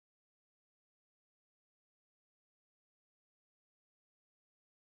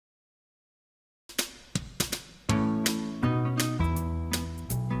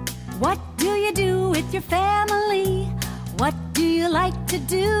with your family? What do you like to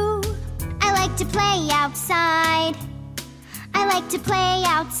do? I like to play outside. I like to play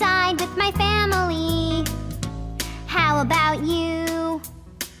outside with my family. How about you?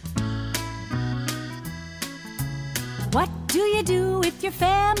 What do you do with your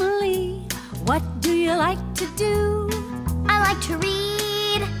family? What do you like to do? I like to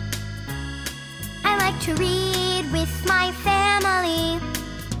read. I like to read with my family.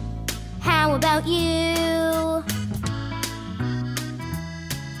 How about you?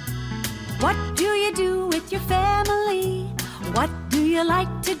 What do you do with your family? What do you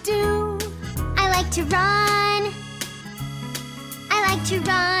like to do? I like to run. I like to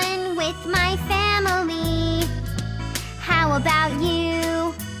run with my family. How about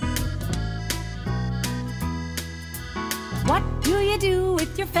you? What do you do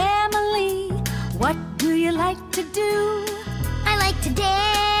with your family? What do you like to do? I like to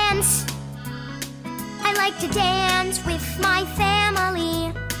dance. I like to dance with my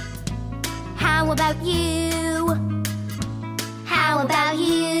family. How about you? How about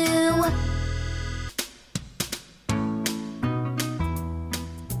you?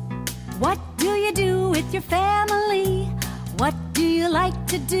 What do you do with your family? What do you like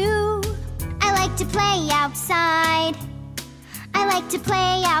to do? I like to play outside. I like to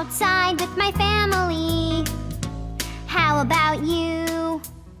play outside with my family. How about you?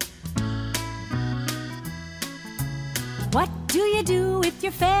 What do you do with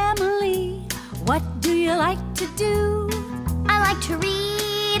your family? What do you like to do? I like to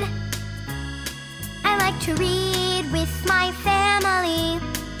read. I like to read with my family.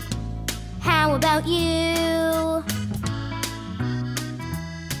 How about you?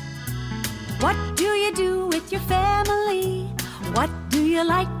 What do you do with your family? What do you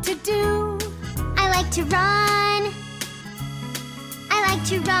like to do? I like to run. I like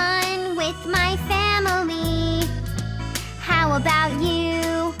to run with my family. How about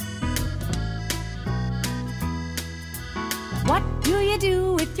you? What do you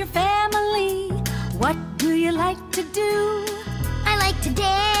do with your family? What do you like to do? I like to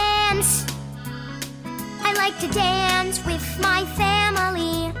dance. I like to dance with my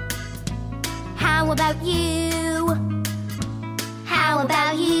family. How about you? How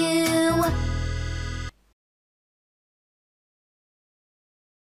about you?